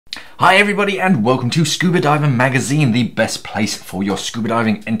Hi everybody and welcome to Scuba Diving Magazine, the best place for your scuba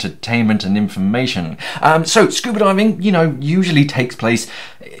diving entertainment and information. So scuba diving, usually takes place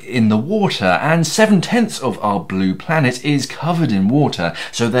in the water, and 7/10 of our blue planet is covered in water,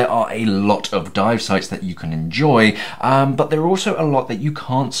 so there are a lot of dive sites that you can enjoy, but there are also a lot that you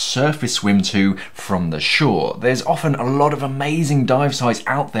can't surface swim to from the shore. There's often a lot of amazing dive sites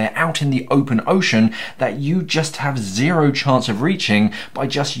out there, out in the open ocean, that you just have zero chance of reaching by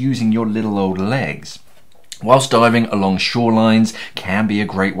just using your little old legs. Whilst diving along shorelines can be a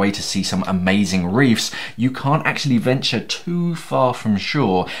great way to see some amazing reefs, you can't actually venture too far from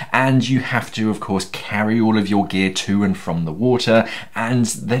shore, and you have to, of course, carry all of your gear to and from the water, and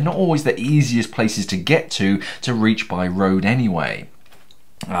they're not always the easiest places to get to reach by road anyway.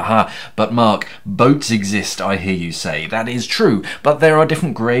 But Mark, boats exist, I hear you say. That is true, but there are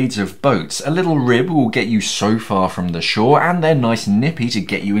different grades of boats. A little rib will get you so far from the shore, and they're nice and nippy to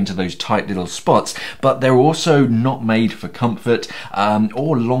get you into those tight little spots, but they're also not made for comfort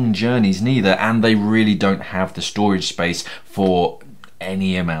or long journeys neither, and they really don't have the storage space for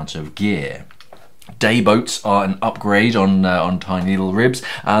any amount of gear. Day boats are an upgrade on tiny little ribs.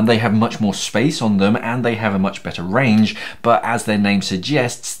 They have much more space on them and they have a much better range, but as their name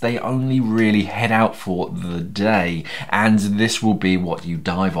suggests, they only really head out for the day, and this will be what you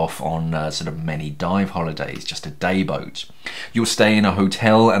dive off on sort of many dive holidays, just a day boat. You'll stay in a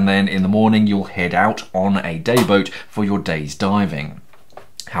hotel and then in the morning you'll head out on a day boat for your day's diving.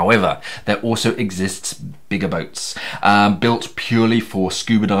 However, there also exists bigger boats, built purely for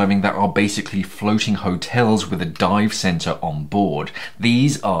scuba diving, that are basically floating hotels with a dive centre on board.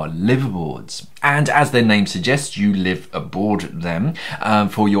 These are liveaboards, and as their name suggests, you live aboard them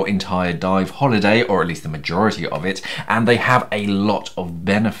for your entire dive holiday, or at least the majority of it, and they have a lot of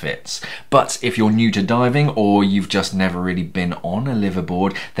benefits. But if you're new to diving, or you've just never really been on a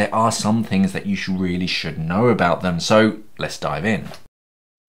liveaboard, there are some things that you really should know about them, so let's dive in.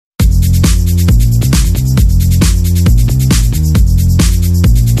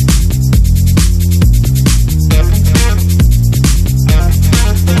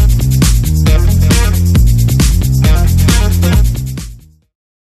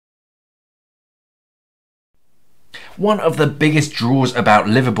 One of the biggest draws about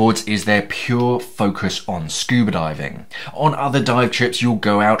liveaboards is their pure focus on scuba diving. On other dive trips, you'll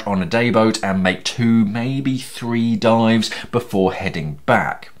go out on a day boat and make 2, maybe 3 dives before heading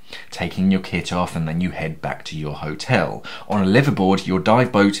back, taking your kit off, and then you head back to your hotel. On a liveaboard, your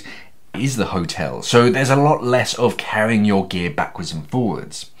dive boat is the hotel, so there's a lot less of carrying your gear backwards and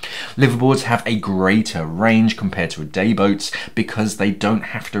forwards. Liveaboards have a greater range compared to a day boat because they don't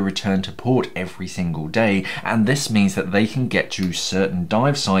have to return to port every single day, and this means that they can get to certain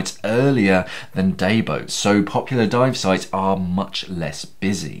dive sites earlier than day boats, so popular dive sites are much less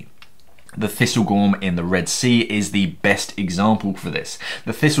busy. The Thistlegorm in the Red Sea is the best example for this.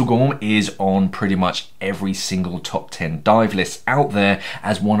 The Thistlegorm is on pretty much every single top 10 dive list out there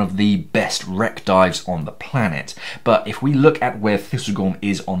as one of the best wreck dives on the planet. But if we look at where Thistlegorm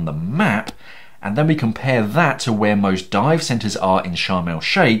is on the map, and then we compare that to where most dive centres are in Sharm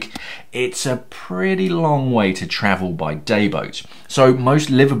el-Sheikh, it's a pretty long way to travel by day boat. So most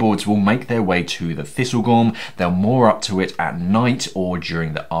liveaboards will make their way to the Thistlegorm, they'll moor up to it at night or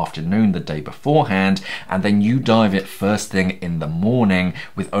during the afternoon the day beforehand, and then you dive it first thing in the morning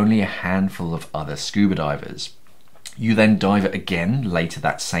with only a handful of other scuba divers. You then dive it again later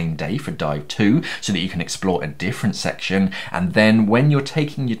that same day for dive 2 so that you can explore a different section, and then when you're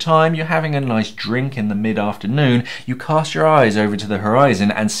taking your time, you're having a nice drink in the mid-afternoon, you cast your eyes over to the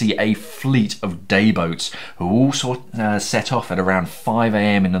horizon and see a fleet of day boats who all set off at around 5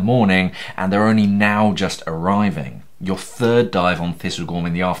 AM in the morning, and they're only now just arriving. Your third dive on Thistlegorm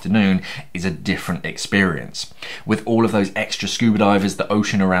in the afternoon is a different experience. With all of those extra scuba divers, the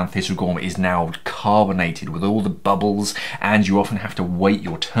ocean around Thistlegorm is now carbonated with all the bubbles, and you often have to wait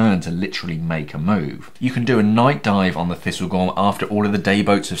your turn to literally make a move. You can do a night dive on the Thistlegorm after all of the day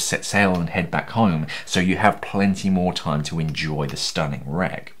boats have set sail and head back home, so you have plenty more time to enjoy the stunning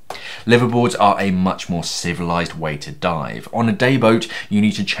wreck. Liveaboards are a much more civilized way to dive. On a day boat, you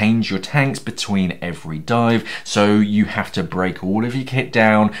need to change your tanks between every dive, so you have to break all of your kit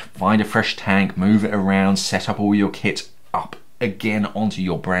down, find a fresh tank, move it around, set up all your kit up again onto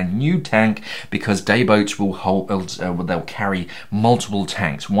your brand new tank, because day boats will they'll carry multiple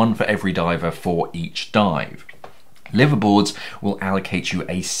tanks, one for every diver for each dive. Liveaboards will allocate you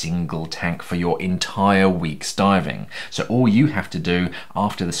a single tank for your entire week's diving. So all you have to do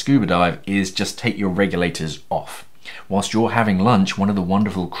after the scuba dive is just take your regulators off. Whilst you're having lunch, one of the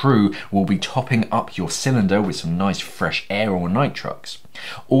wonderful crew will be topping up your cylinder with some nice fresh air or nitrox.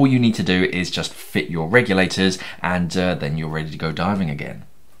 All you need to do is just fit your regulators, and then you're ready to go diving again.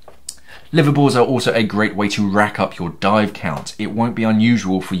 Liveaboards are also a great way to rack up your dive count. It won't be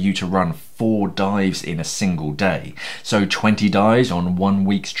unusual for you to run 4 dives in a single day. So 20 dives on 1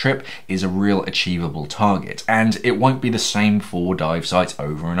 week's trip is a real achievable target. And it won't be the same 4 dive sites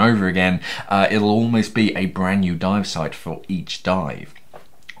over and over again. It'll almost be a brand new dive site for each dive.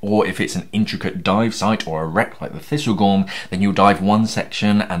 Or if it's an intricate dive site or a wreck like the Thistlegorm, then you'll dive one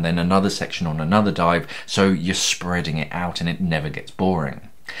section and then another section on another dive, so you're spreading it out and it never gets boring.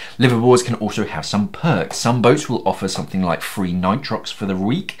 Liveaboards can also have some perks. Some boats will offer something like free nitrox for the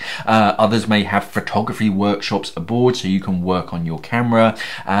week. Others may have photography workshops aboard so you can work on your camera,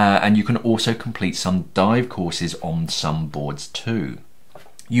 and you can also complete some dive courses on some boards too.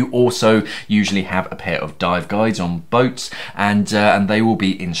 You also usually have a pair of dive guides on boats, and they will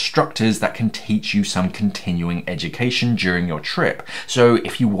be instructors that can teach you some continuing education during your trip. So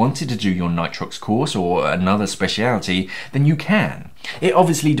if you wanted to do your nitrox course or another speciality, then you can. It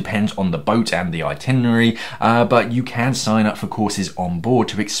obviously depends on the boat and the itinerary, but you can sign up for courses on board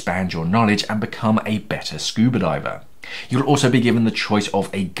to expand your knowledge and become a better scuba diver. You'll also be given the choice of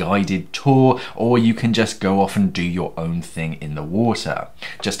a guided tour, or you can just go off and do your own thing in the water,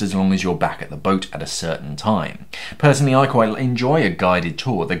 just as long as you're back at the boat at a certain time. Personally, I quite enjoy a guided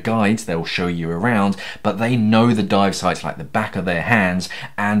tour. The guides, they'll show you around, but they know the dive sites like the back of their hands,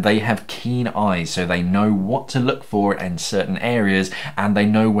 and they have keen eyes, so they know what to look for in certain areas, and they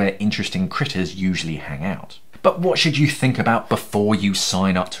know where interesting critters usually hang out. But what should you think about before you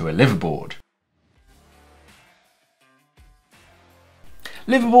sign up to a liveaboard?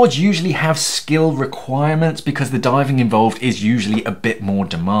 Liveaboards usually have skill requirements because the diving involved is usually a bit more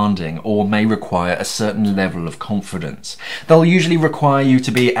demanding or may require a certain level of confidence. They'll usually require you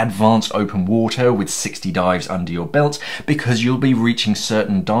to be advanced open water with 60 dives under your belt because you'll be reaching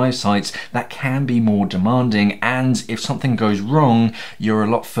certain dive sites that can be more demanding, and if something goes wrong, you're a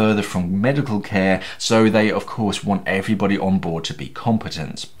lot further from medical care, so they of course want everybody on board to be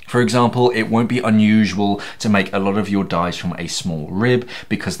competent. For example, it won't be unusual to make a lot of your dives from a small rib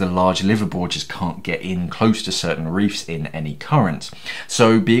because the large liveaboard just can't get in close to certain reefs in any current.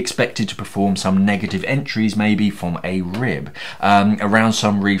 So be expected to perform some negative entries maybe from a rib. Around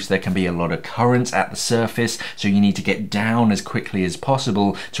some reefs there can be a lot of currents at the surface, so you need to get down as quickly as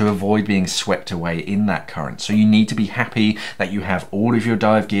possible to avoid being swept away in that current. So you need to be happy that you have all of your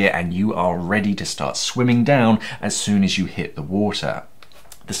dive gear and you are ready to start swimming down as soon as you hit the water.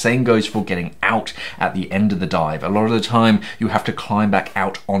 The same goes for getting out at the end of the dive. A lot of the time you have to climb back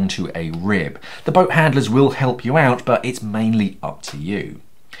out onto a rib. The boat handlers will help you out, but it's mainly up to you.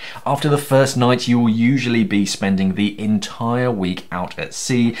 After the first night, you will usually be spending the entire week out at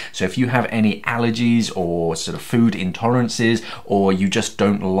sea, so if you have any allergies or sort of food intolerances, or you just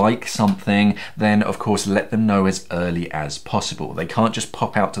don't like something, then of course let them know as early as possible. They can't just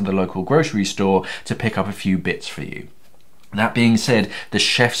pop out to the local grocery store to pick up a few bits for you. That being said, the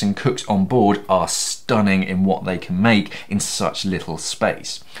chefs and cooks on board are stunning in what they can make in such little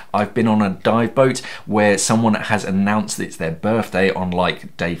space. I've been on a dive boat where someone has announced it's their birthday on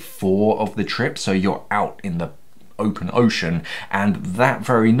like day 4 of the trip, so you're out in the open ocean, and that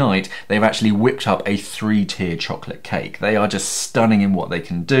very night they've actually whipped up a 3-tier chocolate cake. They are just stunning in what they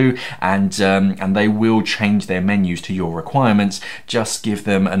can do, and they will change their menus to your requirements. Just give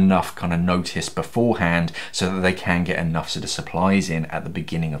them enough kind of notice beforehand so that they can get enough sort of supplies in at the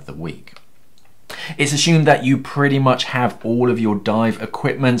beginning of the week. It's assumed that you pretty much have all of your dive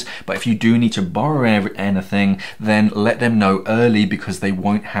equipment, but if you do need to borrow anything, then let them know early because they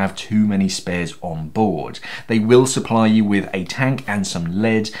won't have too many spares on board. They will supply you with a tank and some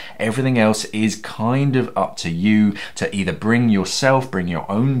lead. Everything else is kind of up to you to either bring yourself, bring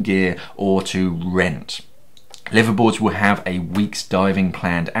your own gear, or to rent. Liveaboards will have a week's diving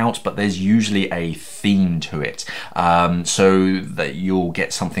planned out, but there's usually a theme to it, so that you'll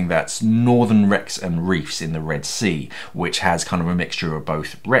get something that's northern wrecks and reefs in the Red Sea, which has kind of a mixture of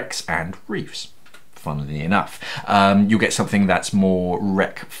both wrecks and reefs. Funnily enough, you'll get something that's more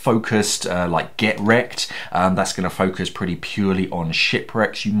wreck focused, like Get Wrecked. That's going to focus pretty purely on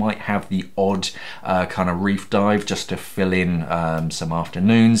shipwrecks. You might have the odd kind of reef dive just to fill in some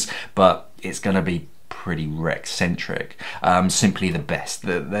afternoons, but it's going to be pretty rec-centric, simply the best.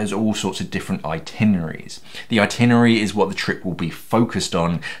 There's all sorts of different itineraries. The itinerary is what the trip will be focused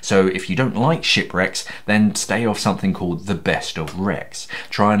on, so if you don't like shipwrecks, then stay off something called the best of wrecks.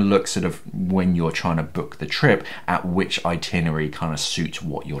 Try and look sort of when you're trying to book the trip at which itinerary kind of suits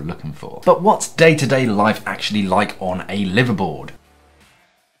what you're looking for. But what's day-to-day life actually like on a liveaboard?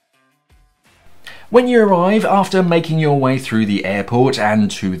 When you arrive, after making your way through the airport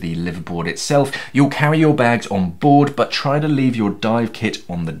and to the liveaboard itself, you'll carry your bags on board, but try to leave your dive kit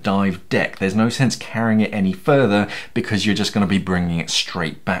on the dive deck. There's no sense carrying it any further because you're just going to be bringing it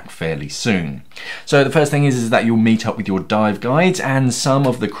straight back fairly soon. So the first thing is that you'll meet up with your dive guides and some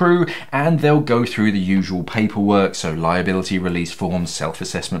of the crew, and they'll go through the usual paperwork, so liability release forms,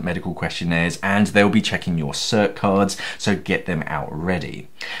 self-assessment medical questionnaires, and they'll be checking your cert cards, so get them out ready.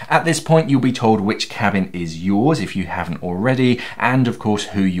 At this point, you'll be told which cabin is yours if you haven't already, and of course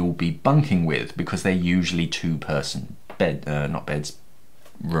who you'll be bunking with, because they're usually two-person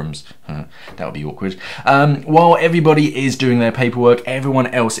rooms. That would be awkward. While everybody is doing their paperwork, everyone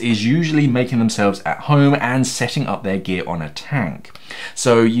else is usually making themselves at home and setting up their gear on a tank.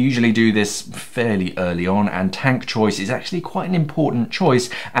 So you usually do this fairly early on, and tank choice is actually quite an important choice,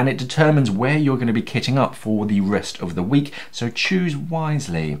 and it determines where you're going to be kitting up for the rest of the week, so choose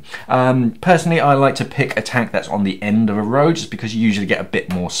wisely. Personally, I like to pick a tank that's on the end of a row, just because you usually get a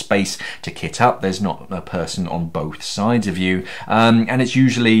bit more space to kit up. There's not a person on both sides of you, and it's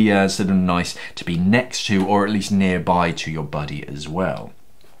usually sort of nice to be next to, or at least nearby to, your buddy as well.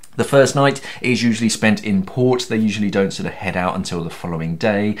 The first night is usually spent in port. They usually don't sort of head out until the following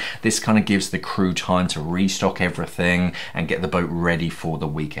day. This kind of gives the crew time to restock everything and get the boat ready for the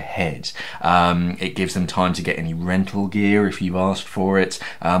week ahead. It gives them time to get any rental gear if you've asked for it.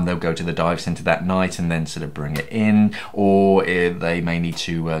 They'll go to the dive centre that night and then sort of bring it in, or they may need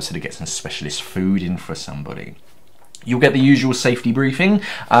to sort of get some specialist food in for somebody. You'll get the usual safety briefing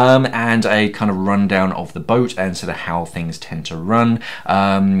and a kind of rundown of the boat and sort of how things tend to run.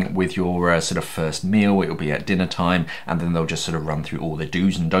 With your sort of first meal, it'll be at dinner time, and then they'll just sort of run through all the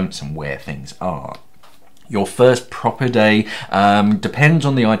do's and don'ts and where things are. Your first proper day depends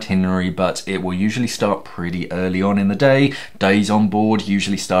on the itinerary, but it will usually start pretty early on in the day. Days on board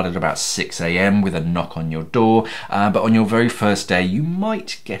usually start at about 6 AM with a knock on your door, but on your very first day you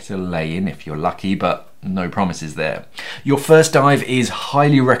might get a lay-in if you're lucky, but no promises there. Your first dive is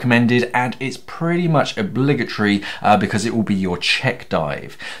highly recommended, and it's pretty much obligatory because it will be your check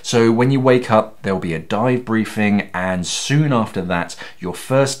dive. So when you wake up, there'll be a dive briefing, and soon after that, your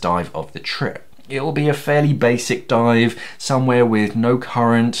first dive of the trip. It'll be a fairly basic dive, somewhere with no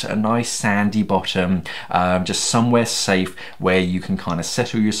current, a nice sandy bottom, just somewhere safe where you can kind of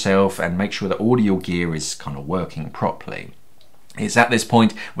settle yourself and make sure that all of your gear is kind of working properly. It's at this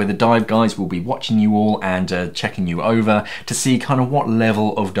point where the dive guys will be watching you all and checking you over to see kind of what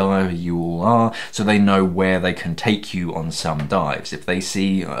level of diver you all are, so they know where they can take you on some dives. If they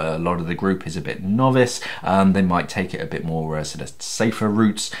see a lot of the group is a bit novice, they might take it a bit more sort of safer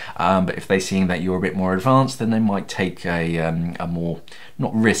routes, but if they see that you're a bit more advanced, then they might take a more,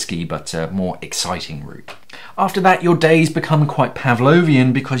 not risky, but more exciting route. After that, your days become quite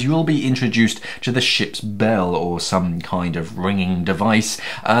Pavlovian because you will be introduced to the ship's bell, or some kind of ringing device.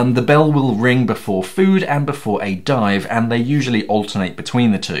 The bell will ring before food and before a dive, and they usually alternate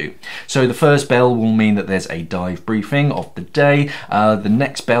between the two. So the first bell will mean that there's a dive briefing of the day, the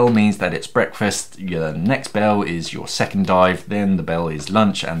next bell means that it's breakfast, the next bell is your second dive, then the bell is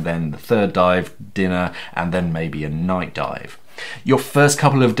lunch, and then the third dive, dinner, and then maybe a night dive. Your first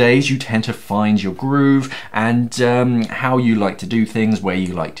couple of days you tend to find your groove and how you like to do things, where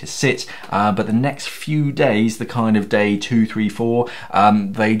you like to sit, but the next few days, the kind of day 2, 3, 4,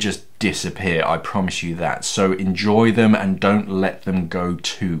 they just disappear, I promise you that. So enjoy them and don't let them go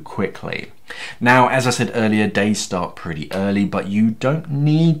too quickly. Now, as I said earlier, days start pretty early, but you don't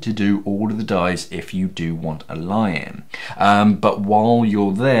need to do all of the dives if you do want a lie-in. But while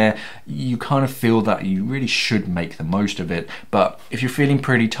you're there, you kind of feel that you really should make the most of it. But if you're feeling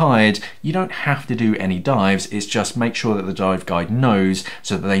pretty tired, you don't have to do any dives. It's just make sure that the dive guide knows,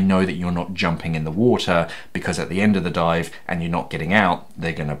 so that they know that you're not jumping in the water, because at the end of the dive and you're not getting out,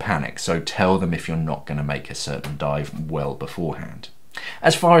 they're going to panic. So tell them if you're not going to make a certain dive well beforehand.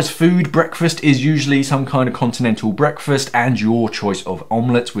 As far as food, breakfast is usually some kind of continental breakfast and your choice of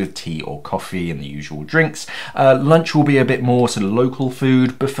omelette with tea or coffee and the usual drinks. Lunch will be a bit more sort of local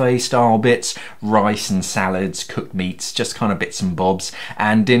food, buffet style bits, rice and salads, cooked meats, just kind of bits and bobs.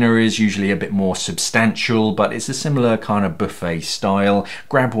 And dinner is usually a bit more substantial, but it's a similar kind of buffet style.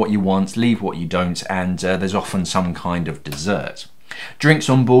 Grab what you want, leave what you don't, and there's often some kind of dessert. Drinks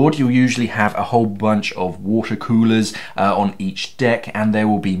on board, you'll usually have a whole bunch of water coolers on each deck, and there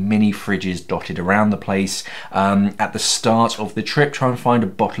will be mini fridges dotted around the place. At the start of the trip, try and find a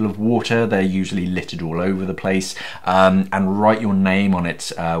bottle of water. They're usually littered all over the place, and write your name on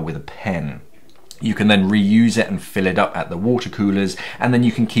it with a pen. You can then reuse it and fill it up at the water coolers, and then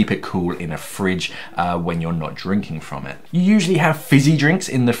you can keep it cool in a fridge when you're not drinking from it. You usually have fizzy drinks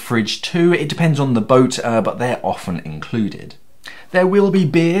in the fridge too. It depends on the boat, but they're often included. There will be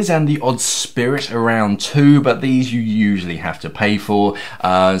beers and the odd spirit around too, but these you usually have to pay for.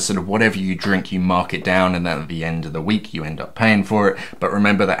 Sort of whatever you drink, you mark it down, and then at the end of the week you end up paying for it. But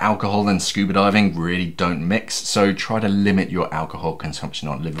remember that alcohol and scuba diving really don't mix, so try to limit your alcohol consumption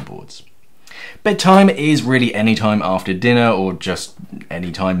on liveaboards. Bedtime is really any time after dinner, or just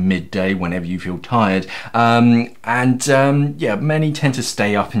any time midday whenever you feel tired. Yeah, many tend to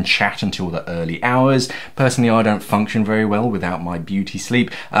stay up and chat until the early hours. Personally, I don't function very well without my beauty sleep,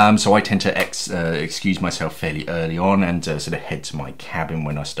 so I tend to excuse myself fairly early on and sort of head to my cabin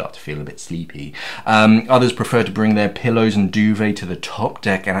when I start to feel a bit sleepy. Others prefer to bring their pillows and duvet to the top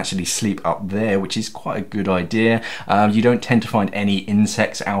deck and actually sleep up there, which is quite a good idea. You don't tend to find any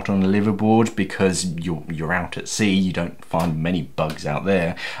insects out on a liveaboard because you're out at sea. You don't find many bugs out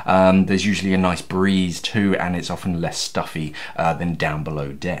there. There's usually a nice breeze too, and it's often less stuffy than down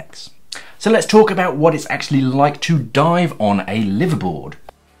below decks. So let's talk about what it's actually like to dive on a liveaboard.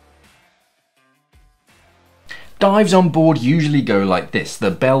 Dives on board usually go like this. The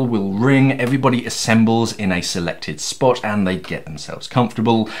bell will ring, everybody assembles in a selected spot, and they get themselves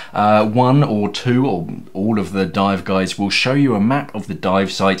comfortable. One or two or all of the dive guides will show you a map of the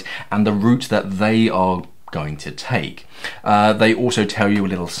dive site and the route that they are going to take. They also tell you a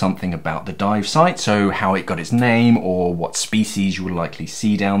little something about the dive site, so how it got its name or what species you will likely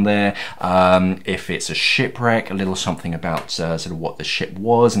see down there. If it's a shipwreck, a little something about sort of what the ship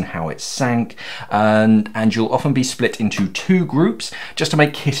was and how it sank. And you'll often be split into two groups just to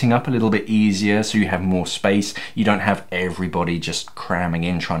make kitting up a little bit easier, so you have more space. You don't have everybody just cramming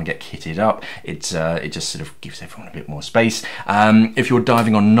in trying to get kitted up. It just sort of gives everyone a bit more space. If you're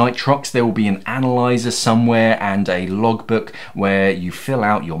diving on nitrox, there will be an analyzer somewhere and a logbook where you fill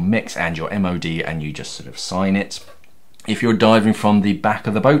out your mix and your MOD and you just sort of sign it. If you're diving from the back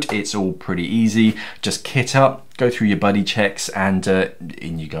of the boat, it's all pretty easy. Just kit up, go through your buddy checks, and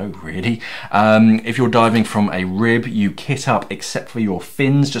in you go, really. If you're diving from a rib, you kit up except for your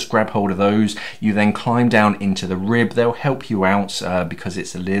fins, just grab hold of those. You then climb down into the rib. They'll help you out because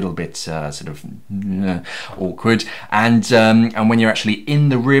it's a little bit sort of awkward. And when you're actually in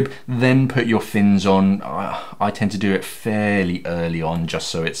the rib, then put your fins on. I tend to do it fairly early on, just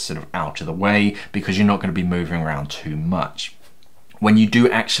so it's sort of out of the way, because you're not going to be moving around too much. When you do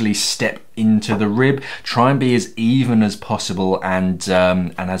actually step into the rib, try and be as even as possible and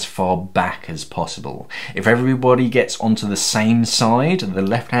as far back as possible. If everybody gets onto the same side, the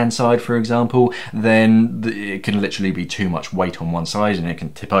left-hand side for example, then it can literally be too much weight on one side and it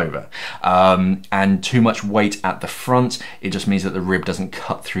can tip over. And too much weight at the front, it just means that the rib doesn't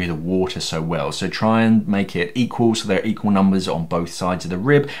cut through the water so well. So try and make it equal, so there are equal numbers on both sides of the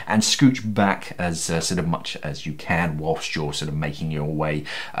rib, and scooch back as sort of much as you can whilst you're sort of making your way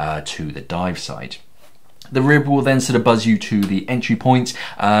to the dive site. The rib will then sort of buzz you to the entry point.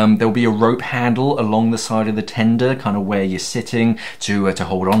 There'll be a rope handle along the side of the tender, kind of where you're sitting, to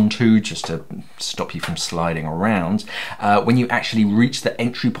hold on to, just to stop you from sliding around. When you actually reach the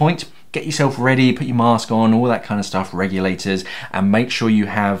entry point, get yourself ready, put your mask on, all that kind of stuff, regulators, and make sure you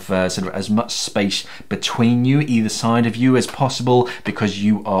have sort of as much space between you, either side of you, as possible, because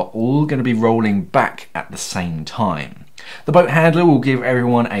you are all going to be rolling back at the same time. The boat handler will give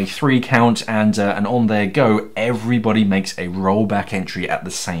everyone a 3 count, and on their go, everybody makes a rollback entry at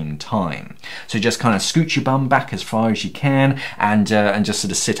the same time. So just kind of scoot your bum back as far as you can, and just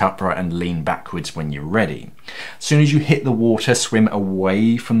sort of sit upright and lean backwards when you're ready. As soon as you hit the water, swim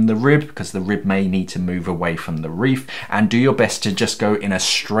away from the rib, because the rib may need to move away from the reef, and do your best to just go in a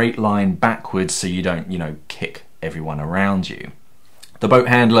straight line backwards so you don't, kick everyone around you. The boat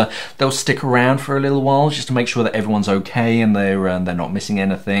handler, they'll stick around for a little while just to make sure that everyone's okay and they're not missing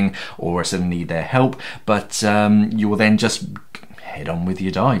anything or sort of need their help, but you will then just head on with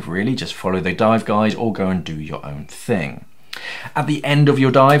your dive, really. Just follow the dive guide or go and do your own thing. At the end of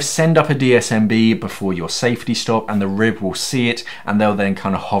your dive, send up a DSMB before your safety stop, and the rib will see it, and they'll then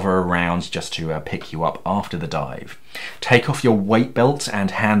kind of hover around just to pick you up after the dive. Take off your weight belt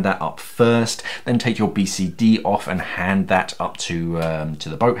and hand that up first, then take your BCD off and hand that up to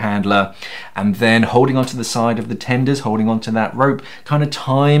the boat handler, and then holding onto the side of the tenders, holding onto that rope, kind of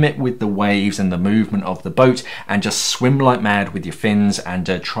time it with the waves and the movement of the boat, and just swim like mad with your fins and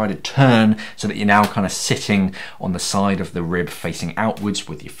try to turn so that you're now kind of sitting on the side of the rib facing outwards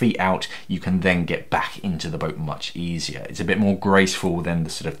with your feet out. You can then get back into the boat much easier. It's a bit more graceful than the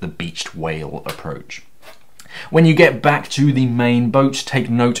sort of the beached whale approach. When you get back to the main boat, take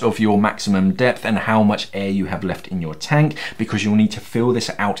note of your maximum depth and how much air you have left in your tank, because you'll need to fill this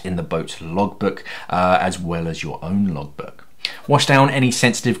out in the boat's logbook as well as your own logbook. Wash down any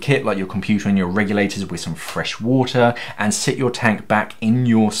sensitive kit like your computer and your regulators with some fresh water, and sit your tank back in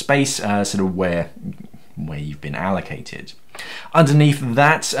your space, sort of where you've been allocated. Underneath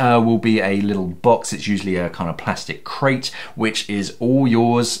that will be a little box. It's usually a kind of plastic crate, which is all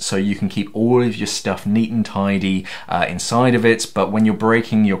yours, so you can keep all of your stuff neat and tidy inside of it. But when you're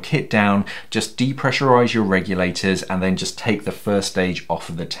breaking your kit down, just depressurize your regulators and then just take the first stage off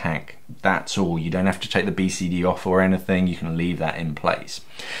of the tank. That's all. You don't have to take the BCD off or anything. You can leave that in place.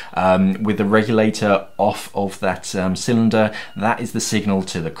 With the regulator off of that cylinder, that is the signal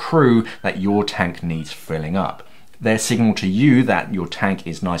to the crew that your tank needs filling up. Their signal to you that your tank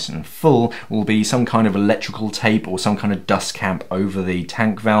is nice and full will be some kind of electrical tape or some kind of dust cap over the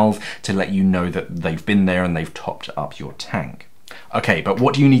tank valve to let you know that they've been there and they've topped up your tank. Okay, but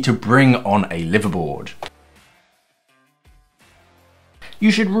what do you need to bring on a liveaboard? You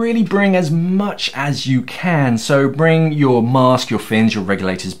should really bring as much as you can. So bring your mask, your fins, your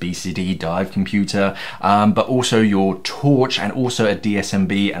regulators, BCD, dive computer, but also your torch and also a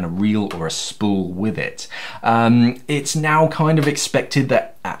DSMB and a reel or a spool with it. It's now kind of expected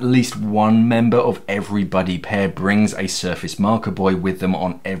that at least one member of every buddy pair brings a surface marker buoy with them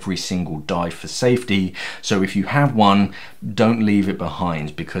on every single dive for safety. So if you have one, don't leave it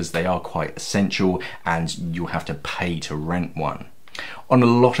behind, because they are quite essential and you'll have to pay to rent one. On a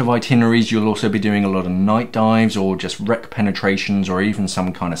lot of itineraries, you'll also be doing a lot of night dives or just wreck penetrations or even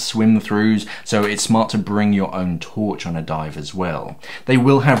some kind of swim throughs, so it's smart to bring your own torch on a dive as well. They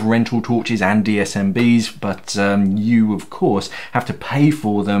will have rental torches and DSMBs, but you of course have to pay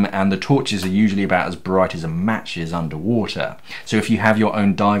for them, and the torches are usually about as bright as a match is underwater. So if you have your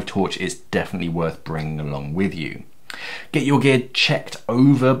own dive torch, it's definitely worth bringing along with you. Get your gear checked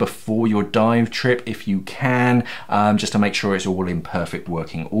over before your dive trip if you can, just to make sure it's all in perfect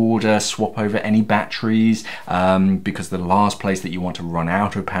working order. Swap over any batteries, because the last place that you want to run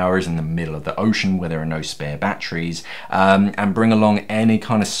out of power is in the middle of the ocean where there are no spare batteries. And bring along any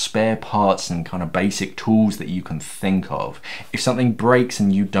kind of spare parts and kind of basic tools that you can think of. If something breaks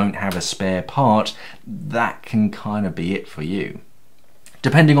and you don't have a spare part, that can kind of be it for you.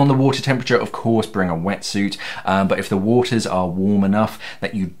 Depending on the water temperature, of course, bring a wetsuit, but if the waters are warm enough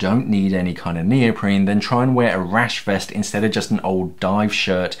that you don't need any kind of neoprene, then try and wear a rash vest instead of just an old dive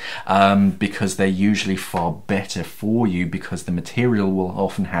shirt, because they're usually far better for you, because the material will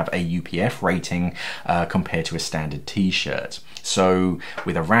often have a UPF rating compared to a standard t-shirt. So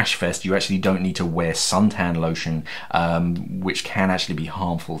with a rash vest, you actually don't need to wear suntan lotion, which can actually be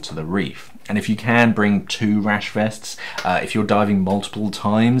harmful to the reef. And if you can, bring 2 rash vests. If you're diving multiple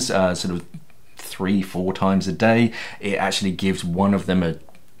times, sort of 3-4 times a day, it actually gives one of them a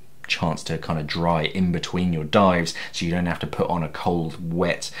chance to kind of dry in between your dives, so you don't have to put on a cold,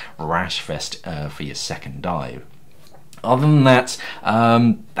 wet rash vest for your second dive. Other than that,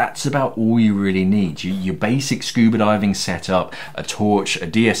 that's about all you really need. Your basic scuba diving setup, a torch, a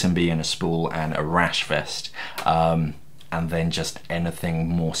DSMB and a spool, and a rash vest. And then just anything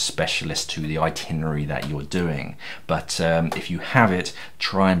more specialist to the itinerary that you're doing. But if you have it,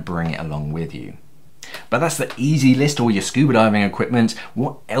 try and bring it along with you. But that's the easy list, all your scuba diving equipment.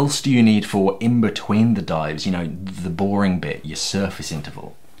 What else do you need for in between the dives? You know, the boring bit, your surface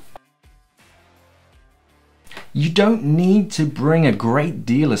interval. You don't need to bring a great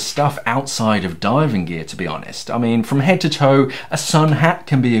deal of stuff outside of diving gear, to be honest. I mean, from head to toe, a sun hat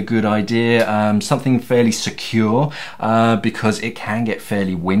can be a good idea, something fairly secure, because it can get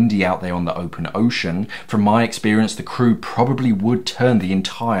fairly windy out there on the open ocean. From my experience, the crew probably would turn the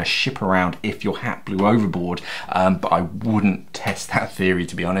entire ship around if your hat blew overboard, but I wouldn't test that theory,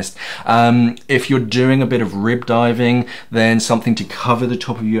 to be honest. If you're doing a bit of rib diving, then something to cover the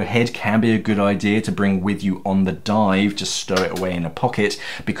top of your head can be a good idea to bring with you on on the dive, just stow it away in a pocket,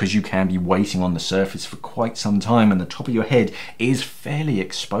 because you can be waiting on the surface for quite some time and the top of your head is fairly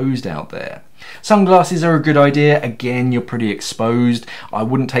exposed out there. Sunglasses are a good idea. Again, you're pretty exposed. I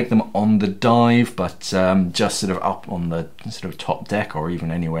wouldn't take them on the dive, but just sort of up on the sort of top deck or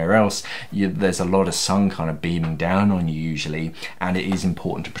even anywhere else, there's a lot of sun kind of beaming down on you usually, and it is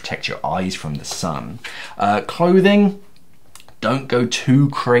important to protect your eyes from the sun. Clothing, don't go too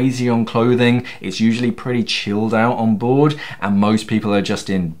crazy on clothing. It's usually pretty chilled out on board, and most people are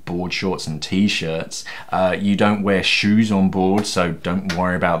just in board shorts and t-shirts. You don't wear shoes on board, so don't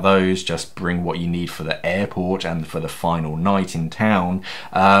worry about those. Just bring what you need for the airport and for the final night in town.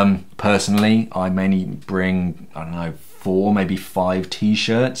 Personally, I mainly bring, I don't know, 4, maybe 5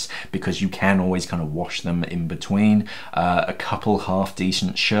 t-shirts, because you can always kind of wash them in between. A couple half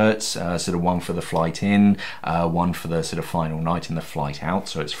decent shirts, sort of one for the flight in, one for the sort of final night and the flight out,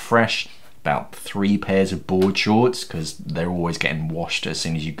 so it's fresh. About 3 pairs of board shorts, because they're always getting washed as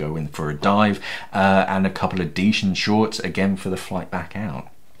soon as you go in for a dive, and a couple of decent shorts again for the flight back out.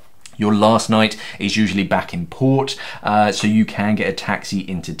 Your last night is usually back in port, so you can get a taxi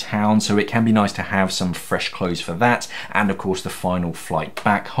into town, so it can be nice to have some fresh clothes for that, and of course the final flight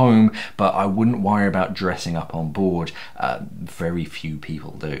back home, but I wouldn't worry about dressing up on board. Very few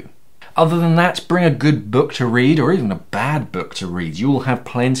people do. Other than that, bring a good book to read, or even a bad book to read. You will have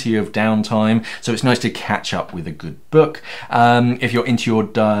plenty of downtime, so it's nice to catch up with a good book. If you're into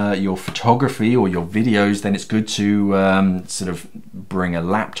your photography or your videos, then it's good to sort of bring a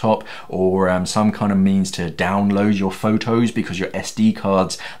laptop or some kind of means to download your photos, because your SD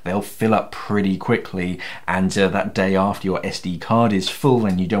cards, they'll fill up pretty quickly, and that day after your SD card is full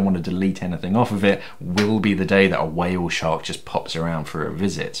and you don't want to delete anything off of it will be the day that a whale shark just pops around for a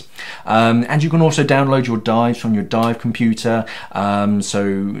visit. And you can also download your dives from your dive computer,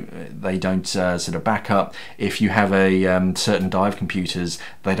 so they don't sort of back up. If you have a certain dive computers,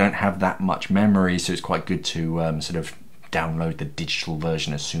 they don't have that much memory, so it's quite good to sort of download the digital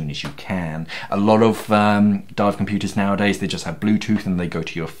version as soon as you can. A lot of dive computers nowadays, they just have Bluetooth and they go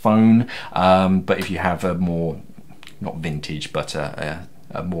to your phone, but if you have a more, not vintage, but a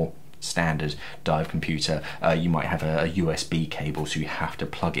more standard dive computer, you might have a USB cable, so you have to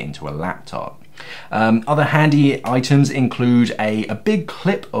plug it into a laptop. Other handy items include a big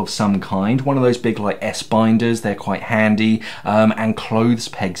clip of some kind, one of those big like S-binders, they're quite handy, and clothes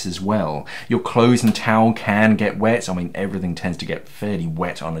pegs as well. Your clothes and towel can get wet. I mean, everything tends to get fairly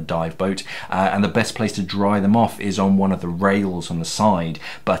wet on a dive boat, and the best place to dry them off is on one of the rails on the side,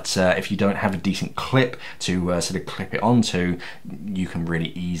 but if you don't have a decent clip to sort of clip it onto, you can really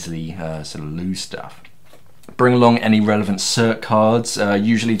easily sort of lose stuff. Bring along any relevant cert cards,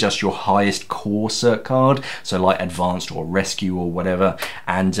 usually just your highest core cert card, so like advanced or rescue or whatever,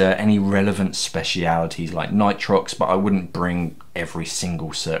 and any relevant specialities like nitrox, but I wouldn't bring every single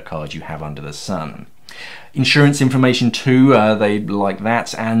cert card you have under the sun. Insurance information too, they like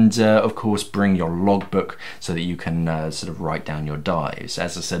that, and of course bring your logbook so that you can sort of write down your dives.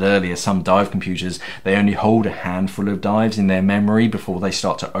 As I said earlier, some dive computers, they only hold a handful of dives in their memory before they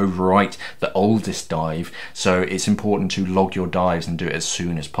start to overwrite the oldest dive, so it's important to log your dives and do it as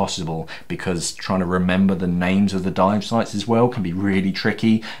soon as possible, because trying to remember the names of the dive sites as well can be really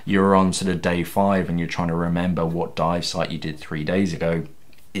tricky. You're on sort of day 5 and you're trying to remember what dive site you did 3 days ago.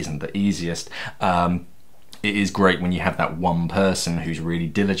 Isn't the easiest. It is great when you have that one person who's really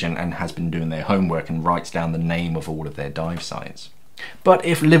diligent and has been doing their homework and writes down the name of all of their dive sites. But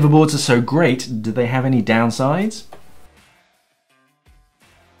if liveaboards are so great, do they have any downsides?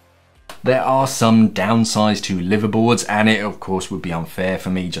 There are some downsides to liveaboards, and it of course would be unfair for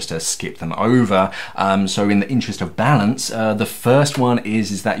me just to skip them over. So in the interest of balance, the first one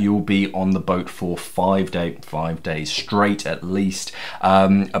is that you'll be on the boat for 5 days straight at least.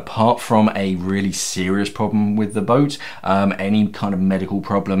 Apart from a really serious problem with the boat, any kind of medical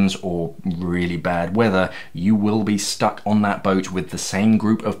problems or really bad weather, you will be stuck on that boat with the same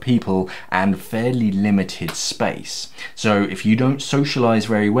group of people and fairly limited space. So if you don't socialize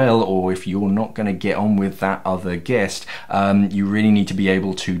very well, or if you're not going to get on with that other guest, you really need to be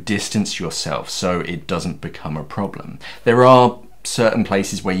able to distance yourself so it doesn't become a problem. There are certain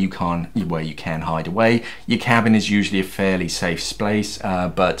places where you can hide away. Your cabin is usually a fairly safe space,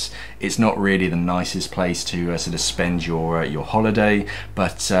 but it's not really the nicest place to sort of spend your holiday.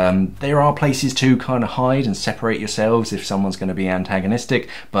 But there are places to kind of hide and separate yourselves if someone's going to be antagonistic.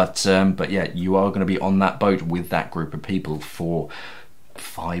 But yeah, you are going to be on that boat with that group of people for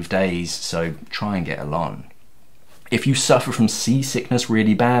 5 days, so try and get along. If you suffer from seasickness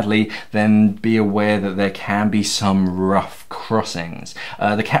really badly, then be aware that there can be some rough crossings.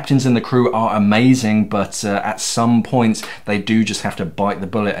 The captains and the crew are amazing, but at some points they do just have to bite the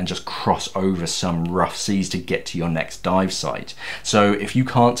bullet and just cross over some rough seas to get to your next dive site. So if you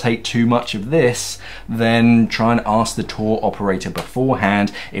can't take too much of this, then try and ask the tour operator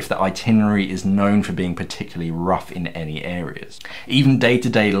beforehand if the itinerary is known for being particularly rough in any areas. Even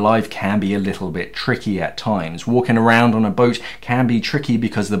day-to-day life can be a little bit tricky at times. Walking around on a boat can be tricky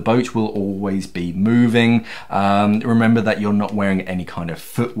because the boat will always be moving. Remember that you're not wearing any kind of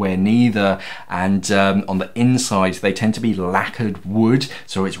footwear neither, and on the inside they tend to be lacquered wood,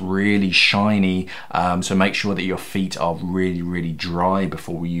 so it's really shiny, so make sure that your feet are really dry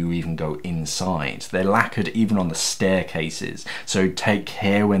before you even go inside. They're lacquered even on the staircases, so take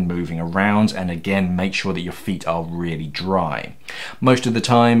care when moving around, and again make sure that your feet are really dry. Most of the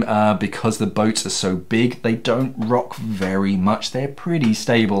time, because the boats are so big, they don't rock very much. They're pretty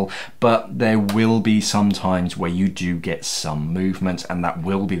stable, but there will be some times where you do get some movement, and that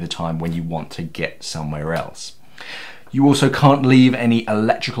will be the time when you want to get somewhere else. You also can't leave any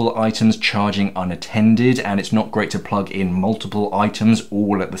electrical items charging unattended, and it's not great to plug in multiple items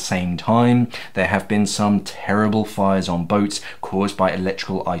all at the same time. There have been some terrible fires on boats caused by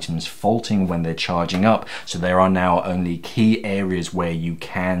electrical items faulting when they're charging up, so there are now only key areas where you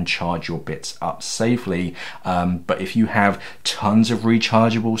can charge your bits up safely. But if you have tons of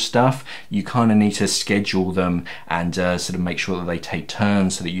rechargeable stuff, you kind of need to schedule them and sort of make sure that they take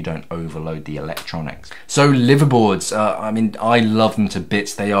turns so that you don't overload the electronics. So liveaboards, I mean, I love them to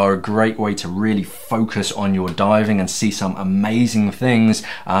bits. They are a great way to really focus on your diving and see some amazing things,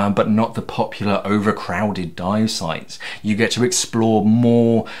 but not the popular overcrowded dive sites. You get to explore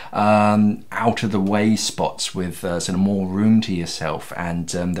more out of the way spots with sort of more room to yourself, and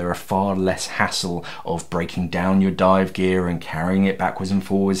there are far less hassle of breaking down your dive gear and carrying it backwards and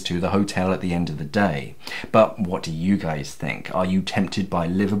forwards to the hotel at the end of the day. But what do you guys think? Are you tempted by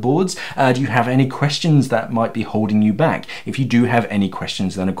liveaboards? Do you have any questions that might be holding you back? If you do have any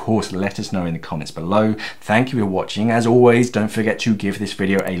questions, then of course let us know in the comments below. Thank you for watching. As always, don't forget to give this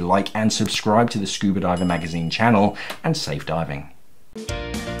video a like and subscribe to the Scuba Diver magazine channel, and safe diving.